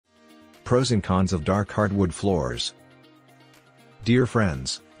Pros and cons of dark hardwood floors. Dear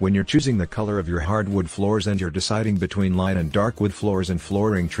friends, when you're choosing the color of your hardwood floors and you're deciding between light and dark wood floors and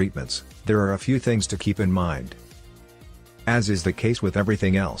flooring treatments, there are a few things to keep in mind. As is the case with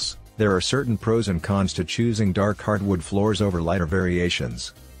everything else, there are certain pros and cons to choosing dark hardwood floors over lighter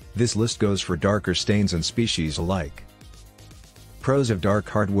variations. This list goes for darker stains and species alike. Pros of dark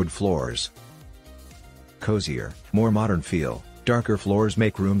hardwood floors. Cozier, more modern feel. Darker floors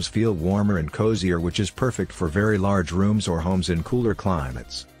make rooms feel warmer and cozier, which is perfect for very large rooms or homes in cooler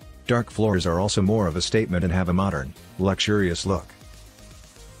climates. Dark floors are also more of a statement and have a modern, luxurious look.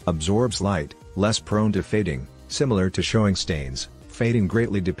 Absorbs light, less prone to fading. Similar to showing stains, fading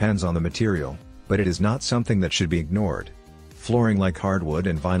greatly depends on the material, but it is not something that should be ignored. Flooring like hardwood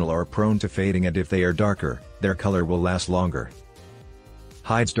and vinyl are prone to fading, and if they are darker, their color will last longer.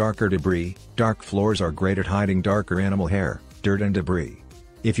 Hides darker debris. Dark floors are great at hiding darker animal hair, dirt and debris.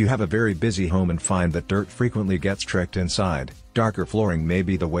 If you have a very busy home and find that dirt frequently gets tricked inside, darker flooring may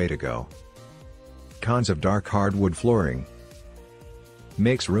be the way to go. Cons of dark hardwood flooring.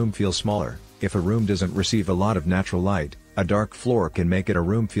 Makes room feel smaller. If a room doesn't receive a lot of natural light, a dark floor can make a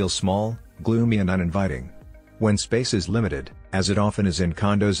room feel small, gloomy and uninviting. When space is limited, as it often is in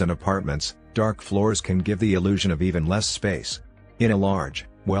condos and apartments, dark floors can give the illusion of even less space. In a large,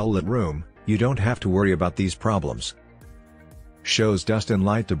 well-lit room, you don't have to worry about these problems. Shows dust and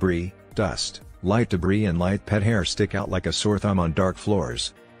light debris. Dust, light debris and light pet hair stick out like a sore thumb on dark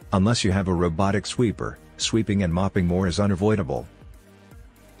floors. Unless you have a robotic sweeper, sweeping and mopping more is unavoidable.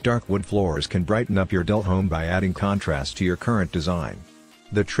 Dark wood floors can brighten up your dull home by adding contrast to your current design.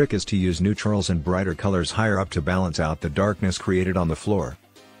 The trick is to use neutrals and brighter colors higher up to balance out the darkness created on the floor.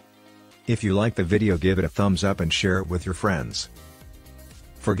 If you like the video, give it a thumbs up and share it with your friends.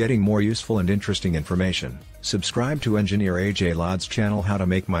 For getting more useful and interesting information, subscribe to Engineer AJ Ladd's channel How to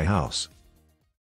Make My House.